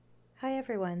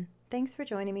everyone. Thanks for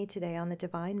joining me today on the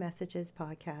Divine Messages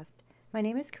podcast. My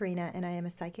name is Karina and I am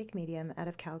a psychic medium out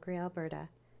of Calgary, Alberta.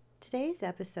 Today's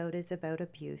episode is about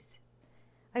abuse.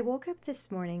 I woke up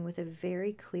this morning with a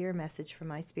very clear message from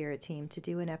my spirit team to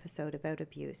do an episode about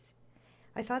abuse.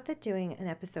 I thought that doing an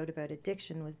episode about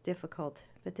addiction was difficult,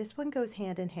 but this one goes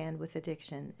hand in hand with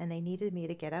addiction and they needed me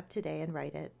to get up today and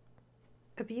write it.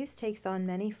 Abuse takes on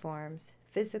many forms: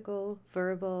 physical,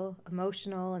 verbal,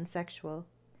 emotional, and sexual.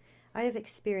 I have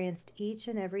experienced each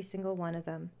and every single one of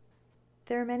them.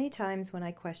 There are many times when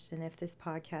I question if this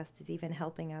podcast is even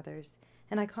helping others,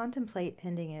 and I contemplate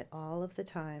ending it all of the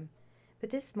time. But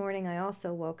this morning I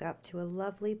also woke up to a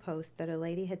lovely post that a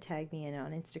lady had tagged me in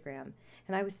on Instagram,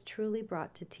 and I was truly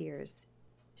brought to tears.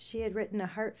 She had written a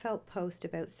heartfelt post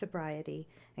about sobriety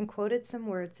and quoted some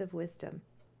words of wisdom.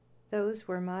 Those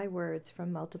were my words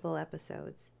from multiple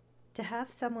episodes. To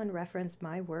have someone reference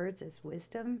my words as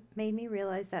wisdom made me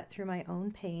realize that through my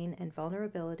own pain and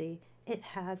vulnerability, it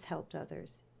has helped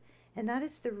others. And that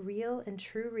is the real and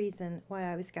true reason why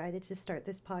I was guided to start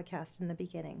this podcast in the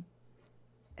beginning.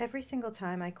 Every single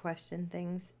time I question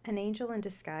things, an angel in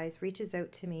disguise reaches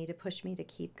out to me to push me to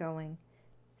keep going.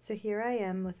 So here I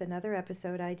am with another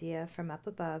episode idea from up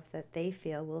above that they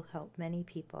feel will help many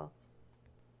people.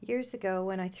 Years ago,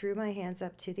 when I threw my hands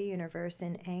up to the universe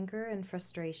in anger and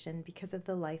frustration because of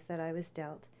the life that I was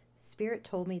dealt, Spirit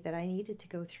told me that I needed to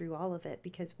go through all of it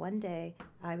because one day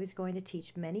I was going to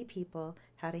teach many people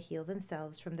how to heal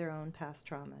themselves from their own past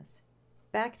traumas.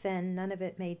 Back then, none of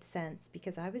it made sense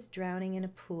because I was drowning in a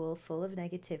pool full of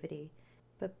negativity,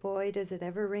 but boy, does it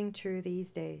ever ring true these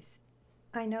days.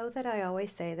 I know that I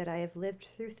always say that I have lived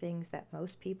through things that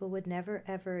most people would never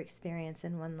ever experience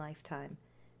in one lifetime.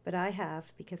 But I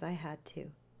have because I had to.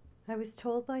 I was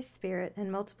told by Spirit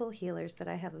and multiple healers that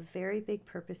I have a very big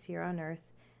purpose here on earth,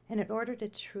 and in order to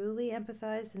truly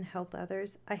empathize and help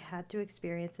others, I had to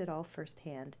experience it all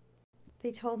firsthand.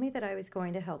 They told me that I was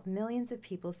going to help millions of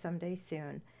people someday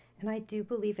soon, and I do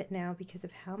believe it now because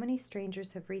of how many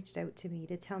strangers have reached out to me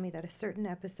to tell me that a certain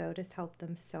episode has helped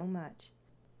them so much.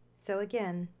 So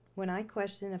again, when I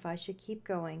question if I should keep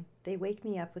going, they wake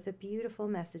me up with a beautiful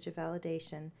message of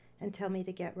validation and tell me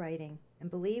to get writing. And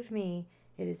believe me,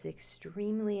 it is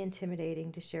extremely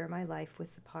intimidating to share my life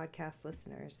with the podcast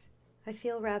listeners. I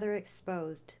feel rather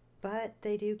exposed, but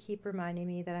they do keep reminding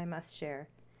me that I must share.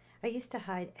 I used to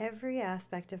hide every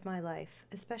aspect of my life,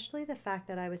 especially the fact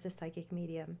that I was a psychic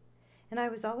medium. And I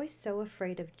was always so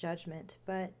afraid of judgment,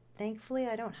 but thankfully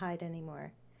I don't hide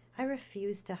anymore. I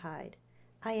refuse to hide.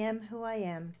 I am who I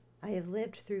am. I have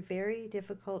lived through very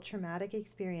difficult, traumatic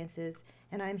experiences,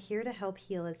 and I'm here to help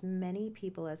heal as many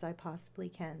people as I possibly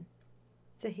can.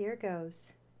 So here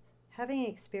goes. Having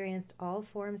experienced all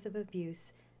forms of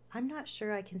abuse, I'm not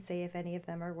sure I can say if any of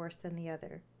them are worse than the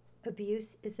other.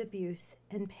 Abuse is abuse,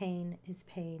 and pain is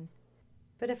pain.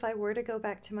 But if I were to go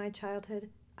back to my childhood,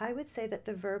 I would say that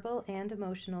the verbal and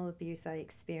emotional abuse I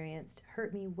experienced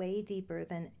hurt me way deeper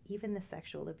than even the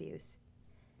sexual abuse.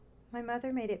 My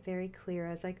mother made it very clear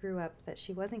as I grew up that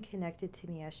she wasn't connected to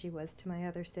me as she was to my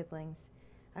other siblings.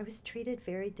 I was treated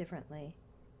very differently.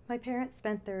 My parents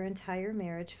spent their entire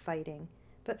marriage fighting,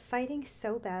 but fighting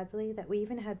so badly that we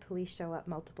even had police show up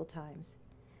multiple times.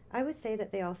 I would say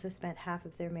that they also spent half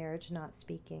of their marriage not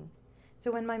speaking.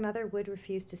 So when my mother would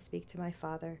refuse to speak to my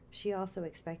father, she also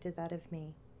expected that of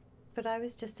me. But I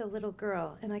was just a little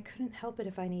girl, and I couldn't help it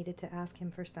if I needed to ask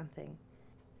him for something.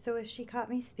 So if she caught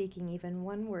me speaking even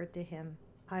one word to him,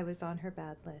 I was on her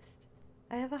bad list.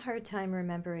 I have a hard time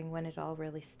remembering when it all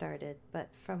really started, but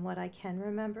from what I can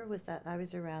remember was that I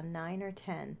was around 9 or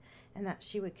 10 and that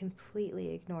she would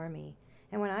completely ignore me.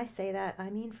 And when I say that,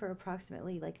 I mean for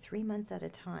approximately 3 months at a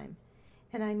time.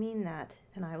 And I mean that,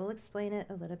 and I will explain it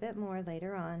a little bit more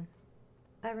later on.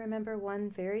 I remember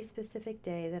one very specific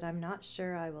day that I'm not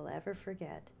sure I will ever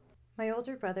forget. My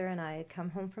older brother and I had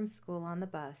come home from school on the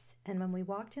bus, and when we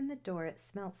walked in the door, it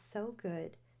smelled so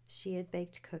good. She had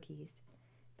baked cookies.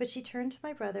 But she turned to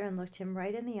my brother and looked him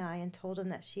right in the eye and told him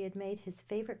that she had made his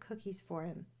favorite cookies for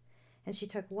him. And she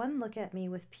took one look at me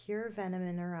with pure venom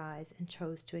in her eyes and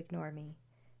chose to ignore me.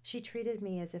 She treated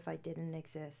me as if I didn't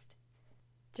exist.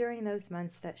 During those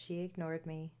months that she ignored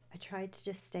me, I tried to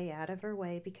just stay out of her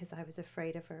way because I was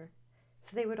afraid of her.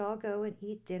 So they would all go and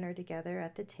eat dinner together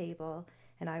at the table,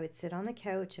 and I would sit on the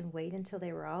couch and wait until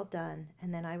they were all done,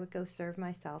 and then I would go serve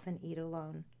myself and eat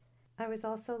alone. I was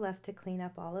also left to clean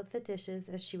up all of the dishes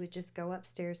as she would just go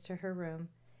upstairs to her room.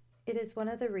 It is one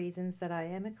of the reasons that I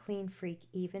am a clean freak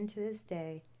even to this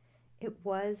day. It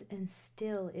was and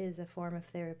still is a form of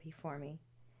therapy for me.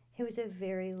 It was a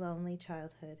very lonely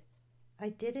childhood. I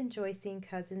did enjoy seeing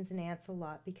cousins and aunts a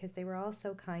lot because they were all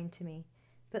so kind to me,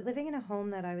 but living in a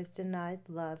home that I was denied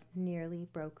love nearly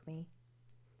broke me.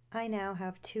 I now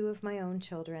have 2 of my own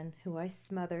children who I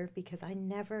smother because I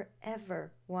never,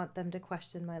 ever want them to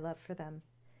question my love for them.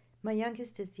 My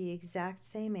youngest is the exact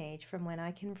same age from when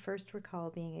I can first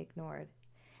recall being ignored.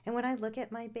 And when I look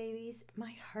at my babies,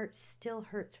 my heart still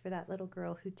hurts for that little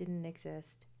girl who didn't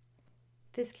exist.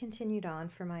 This continued on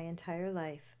for my entire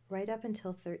life, right up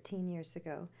until 13 years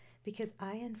ago, because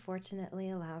I unfortunately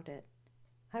allowed it.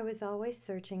 I was always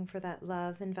searching for that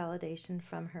love and validation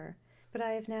from her, but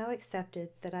I have now accepted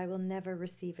that I will never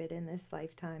receive it in this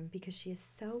lifetime because she is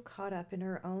so caught up in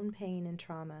her own pain and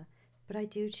trauma, but I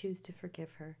do choose to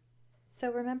forgive her.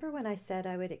 So remember when I said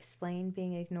I would explain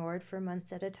being ignored for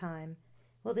months at a time?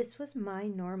 Well, this was my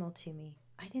normal to me.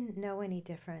 I didn't know any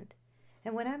different.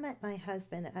 And when I met my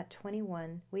husband at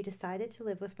 21, we decided to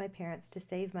live with my parents to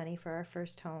save money for our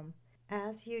first home.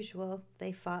 As usual,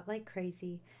 they fought like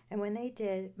crazy, and when they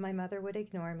did, my mother would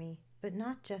ignore me. But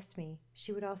not just me,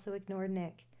 she would also ignore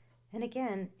Nick. And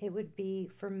again, it would be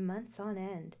for months on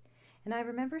end. And I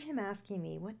remember him asking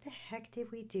me, what the heck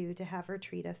did we do to have her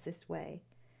treat us this way?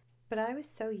 But I was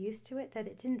so used to it that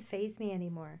it didn't faze me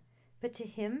anymore. But to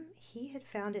him, he had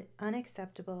found it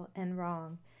unacceptable and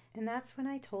wrong. And that's when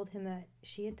I told him that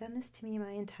she had done this to me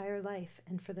my entire life.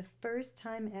 And for the first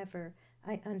time ever,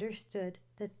 I understood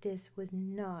that this was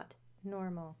not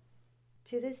normal.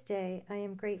 To this day, I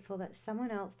am grateful that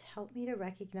someone else helped me to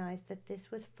recognize that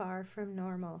this was far from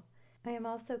normal. I am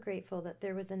also grateful that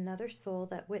there was another soul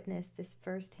that witnessed this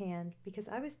firsthand, because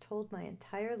I was told my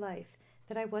entire life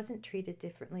that I wasn't treated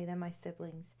differently than my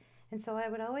siblings, and so I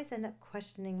would always end up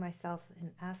questioning myself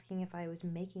and asking if I was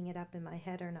making it up in my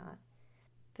head or not.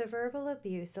 The verbal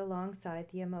abuse alongside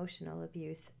the emotional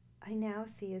abuse I now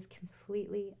see as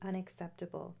completely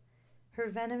unacceptable.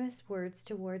 Her venomous words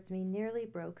towards me nearly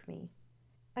broke me.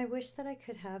 I wish that I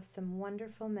could have some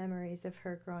wonderful memories of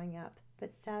her growing up,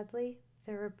 but sadly,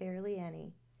 there are barely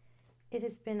any. It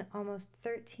has been almost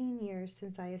 13 years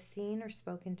since I have seen or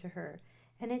spoken to her,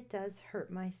 and it does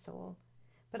hurt my soul.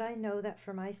 But I know that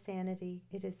for my sanity,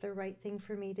 it is the right thing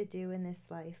for me to do in this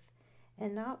life,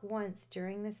 and not once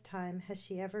during this time has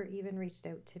she ever even reached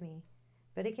out to me.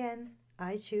 But again,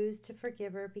 I choose to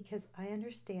forgive her because I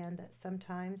understand that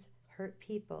sometimes hurt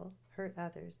people hurt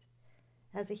others.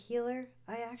 As a healer,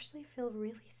 I actually feel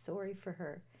really sorry for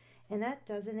her, and that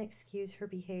doesn't excuse her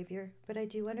behavior, but I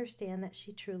do understand that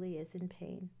she truly is in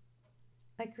pain.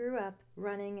 I grew up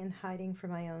running and hiding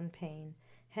from my own pain,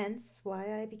 hence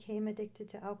why I became addicted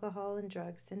to alcohol and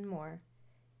drugs and more.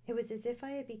 It was as if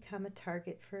I had become a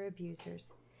target for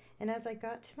abusers, and as I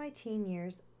got to my teen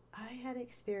years, I had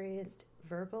experienced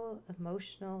verbal,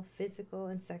 emotional, physical,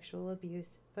 and sexual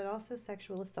abuse, but also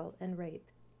sexual assault and rape.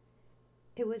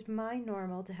 It was my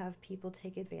normal to have people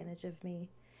take advantage of me,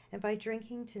 and by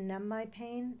drinking to numb my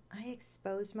pain, I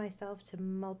exposed myself to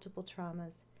multiple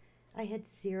traumas. I had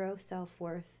zero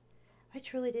self-worth. I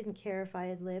truly didn't care if I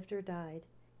had lived or died.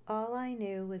 All I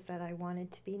knew was that I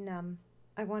wanted to be numb.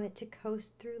 I wanted to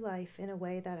coast through life in a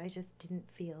way that I just didn't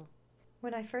feel.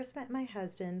 When I first met my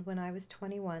husband when I was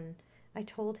 21, I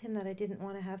told him that I didn't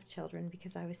want to have children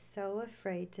because I was so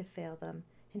afraid to fail them,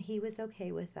 and he was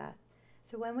okay with that.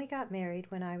 So when we got married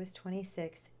when I was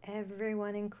 26,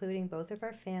 everyone, including both of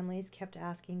our families, kept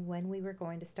asking when we were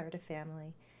going to start a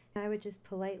family. And I would just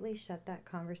politely shut that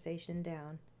conversation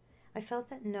down. I felt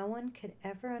that no one could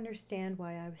ever understand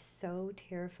why I was so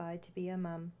terrified to be a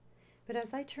mom. But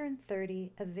as I turned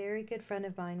 30, a very good friend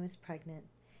of mine was pregnant,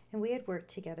 and we had worked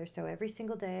together, so every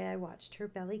single day I watched her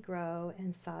belly grow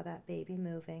and saw that baby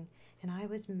moving, and I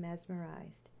was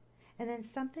mesmerized. And then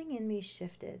something in me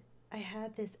shifted. I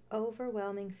had this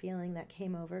overwhelming feeling that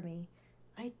came over me.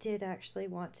 I did actually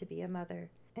want to be a mother,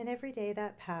 and every day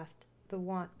that passed, the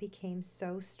want became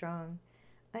so strong.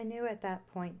 I knew at that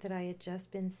point that I had just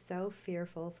been so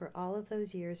fearful for all of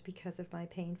those years because of my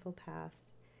painful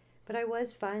past. But I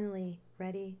was finally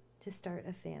ready to start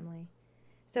a family.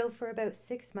 So for about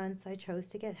 6 months, I chose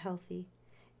to get healthy.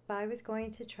 If I was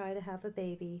going to try to have a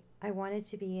baby, I wanted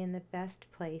to be in the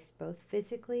best place, both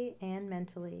physically and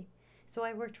mentally. So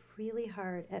I worked really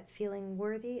hard at feeling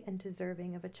worthy and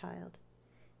deserving of a child.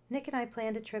 Nick and I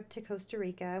planned a trip to Costa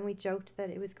Rica, and we joked that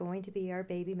it was going to be our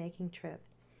baby-making trip.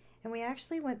 And we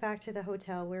actually went back to the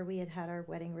hotel where we had our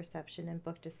wedding reception and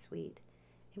booked a suite.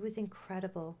 It was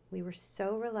incredible. We were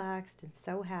so relaxed and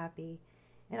so happy.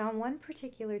 And on one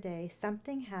particular day,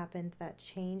 something happened that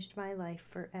changed my life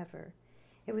forever.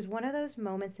 It was one of those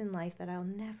moments in life that I'll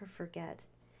never forget.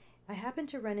 I happened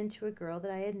to run into a girl that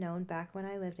I had known back when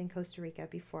I lived in Costa Rica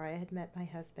before I had met my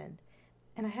husband.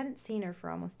 and I hadn't seen her for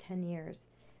almost 10 years.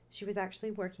 She was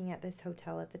actually working at this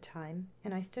hotel at the time,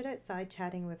 and I stood outside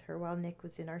chatting with her while Nick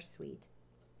was in our suite.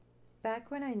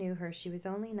 Back when I knew her, she was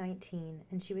only 19,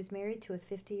 and she was married to a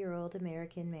 50-year-old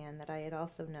American man that I had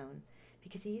also known,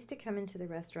 because he used to come into the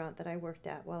restaurant that I worked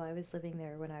at while I was living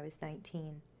there when I was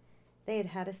 19. They had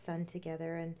had a son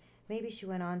together, and maybe she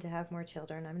went on to have more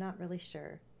children, I'm not really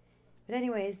sure. But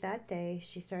anyways, that day,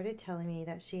 she started telling me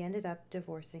that she ended up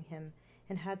divorcing him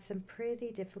and had some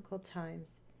pretty difficult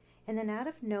times. And then out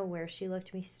of nowhere, she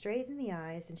looked me straight in the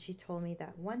eyes and she told me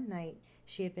that one night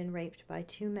she had been raped by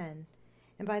 2 men.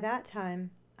 And by that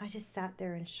time, I just sat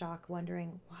there in shock,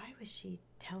 wondering why was she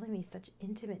telling me such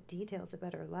intimate details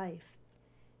about her life?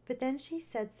 But then she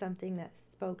said something that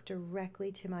spoke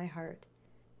directly to my heart.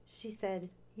 She said,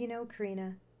 "You know,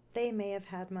 Karina, they may have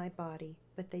had my body,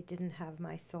 but they didn't have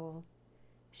my soul."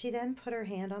 She then put her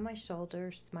hand on my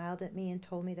shoulder, smiled at me, and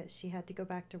told me that she had to go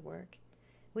back to work.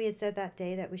 We had said that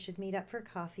day that we should meet up for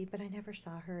coffee, but I never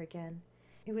saw her again.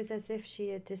 It was as if she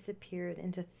had disappeared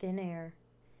into thin air.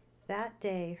 That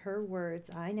day, her words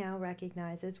I now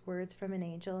recognize as words from an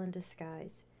angel in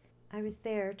disguise. I was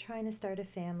there trying to start a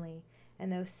family,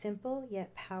 and those simple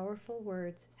yet powerful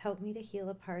words helped me to heal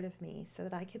a part of me so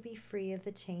that I could be free of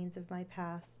the chains of my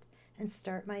past and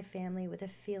start my family with a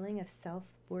feeling of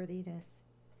self-worthiness.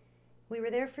 We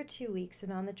were there for 2 weeks,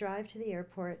 and on the drive to the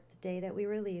airport, the day that we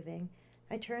were leaving,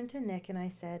 I turned to Nick and I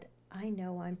said, "I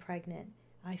know I'm pregnant.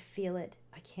 I feel it.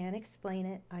 I can't explain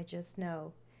it. I just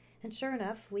know." And sure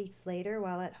enough, weeks later,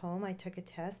 while at home, I took a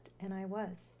test, and I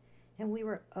was. And we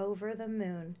were over the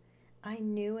moon. I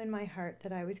knew in my heart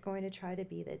that I was going to try to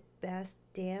be the best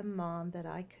damn mom that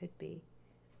I could be.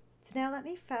 So now let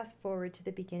me fast forward to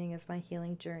the beginning of my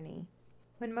healing journey.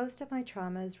 When most of my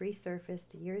traumas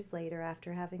resurfaced years later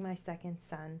after having my second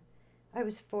son, I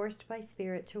was forced by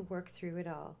spirit to work through it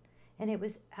all. And it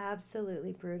was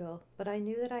absolutely brutal, but I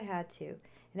knew that I had to.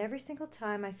 And every single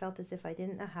time I felt as if I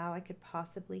didn't know how I could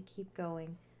possibly keep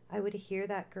going, I would hear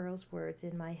that girl's words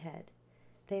in my head.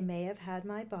 They may have had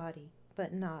my body,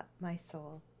 but not my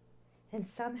soul. And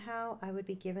somehow I would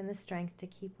be given the strength to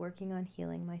keep working on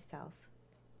healing myself.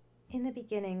 In the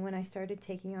beginning, when I started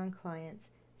taking on clients,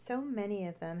 so many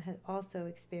of them had also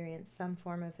experienced some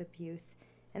form of abuse,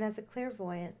 and as a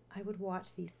clairvoyant, I would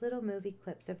watch these little movie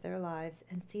clips of their lives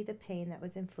and see the pain that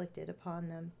was inflicted upon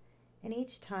them. And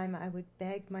each time I would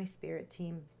beg my spirit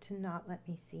team to not let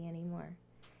me see anymore.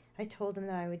 I told them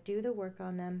that I would do the work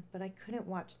on them, but I couldn't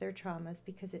watch their traumas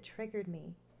because it triggered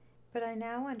me. But I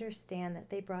now understand that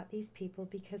they brought these people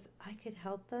because I could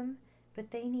help them,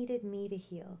 but they needed me to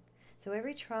heal. So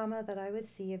every trauma that I would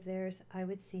see of theirs, I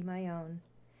would see my own.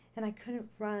 And I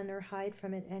couldn't run or hide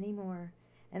from it anymore.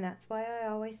 And that's why I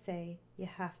always say, you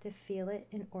have to feel it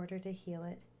in order to heal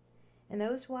it. And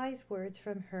those wise words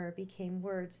from her became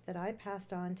words that I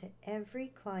passed on to every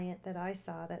client that I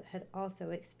saw that had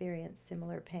also experienced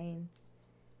similar pain.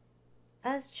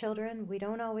 As children, we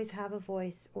don't always have a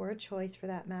voice or a choice for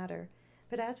that matter,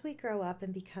 but as we grow up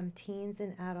and become teens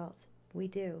and adults, we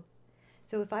do.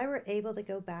 So if I were able to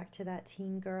go back to that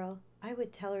teen girl, I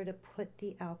would tell her to put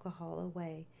the alcohol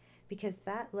away, because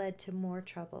that led to more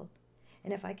trouble.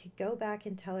 And if I could go back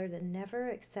and tell her to never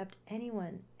accept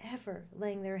anyone ever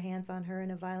laying their hands on her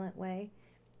in a violent way,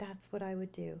 that's what I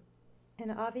would do.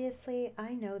 And obviously,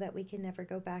 I know that we can never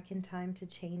go back in time to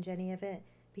change any of it,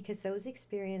 because those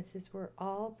experiences were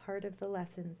all part of the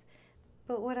lessons.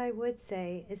 But what I would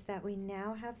say is that we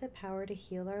now have the power to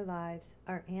heal our lives,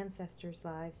 our ancestors'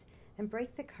 lives, and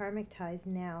break the karmic ties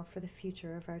now for the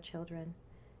future of our children.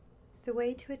 The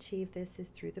way to achieve this is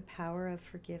through the power of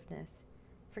forgiveness.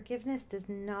 Forgiveness does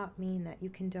not mean that you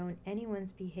condone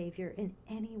anyone's behavior in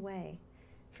any way.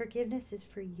 Forgiveness is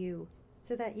for you,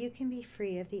 so that you can be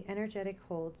free of the energetic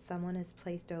hold someone has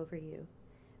placed over you.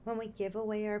 When we give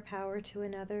away our power to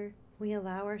another, we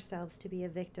allow ourselves to be a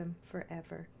victim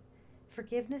forever.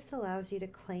 Forgiveness allows you to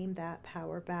claim that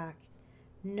power back.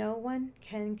 No one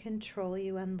can control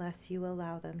you unless you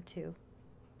allow them to.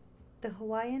 The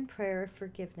Hawaiian prayer of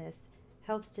forgiveness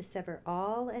helps to sever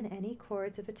all and any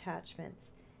cords of attachments.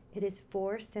 It is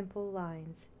 4 simple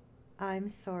lines. I'm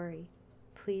sorry.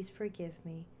 Please forgive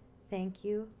me. Thank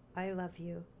you. I love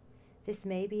you. This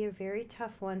may be a very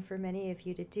tough one for many of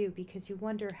you to do because you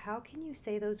wonder, how can you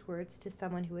say those words to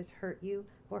someone who has hurt you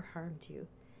or harmed you?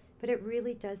 But it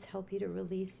really does help you to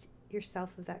release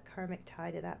yourself of that karmic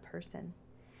tie to that person.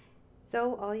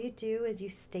 So all you do is you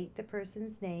state the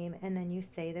person's name and then you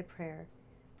say the prayer.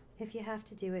 If you have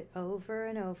to do it over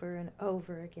and over and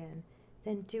over again,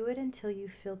 then do it until you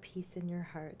feel peace in your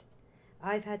heart.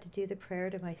 I've had to do the prayer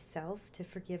to myself to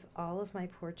forgive all of my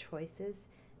poor choices,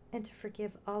 and to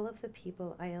forgive all of the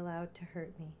people I allowed to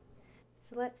hurt me.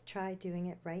 So let's try doing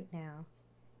it right now.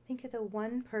 Think of the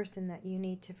one person that you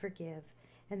need to forgive,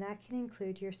 and that can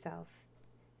include yourself.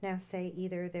 Now say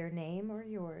either their name or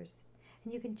yours.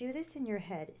 And you can do this in your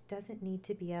head. It doesn't need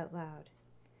to be out loud.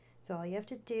 So all you have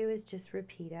to do is just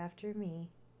repeat after me.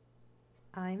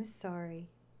 I'm sorry.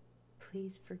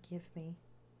 Please forgive me.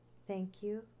 Thank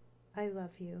you. I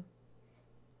love you.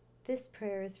 This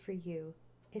prayer is for you.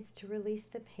 It's to release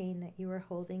the pain that you are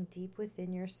holding deep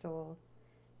within your soul.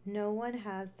 No one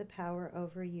has the power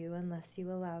over you unless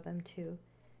you allow them to.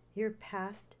 Your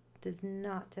past does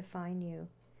not define you.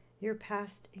 Your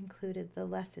past included the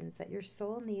lessons that your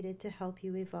soul needed to help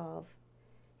you evolve.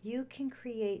 You can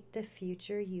create the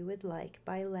future you would like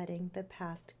by letting the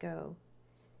past go.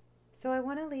 So I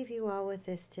want to leave you all with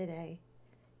this today.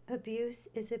 Abuse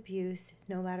is abuse,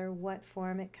 no matter what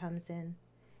form it comes in.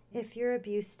 If your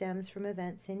abuse stems from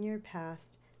events in your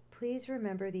past, please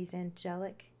remember these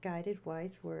angelic, guided,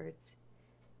 wise words.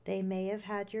 They may have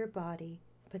had your body,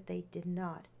 but they did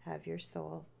not have your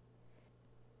soul.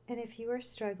 And if you are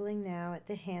struggling now at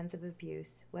the hands of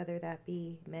abuse, whether that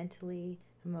be mentally,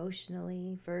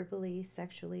 emotionally, verbally,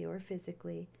 sexually, or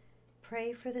physically,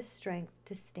 pray for the strength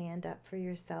to stand up for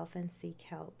yourself and seek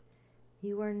help.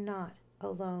 You are not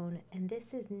alone, and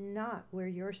this is not where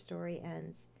your story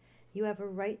ends. You have a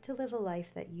right to live a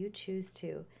life that you choose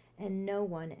to, and no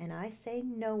one, and I say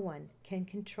no one, can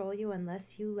control you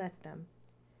unless you let them.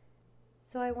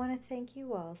 So I want to thank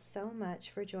you all so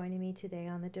much for joining me today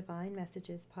on the Divine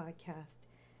Messages podcast.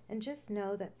 And just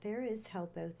know that there is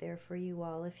help out there for you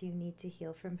all if you need to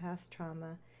heal from past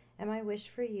trauma. And my wish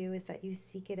for you is that you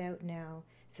seek it out now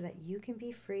so that you can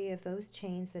be free of those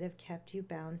chains that have kept you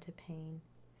bound to pain.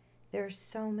 There are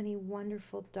so many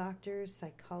wonderful doctors,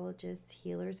 psychologists,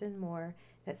 healers, and more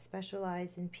that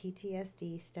specialize in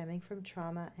PTSD stemming from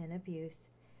trauma and abuse.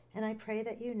 And I pray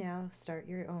that you now start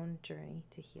your own journey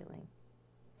to healing.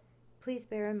 Please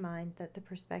bear in mind that the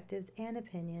perspectives and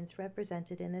opinions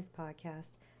represented in this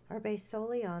podcast are based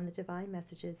solely on the Divine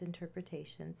Messages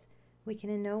interpretations. We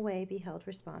can in no way be held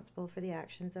responsible for the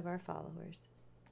actions of our followers.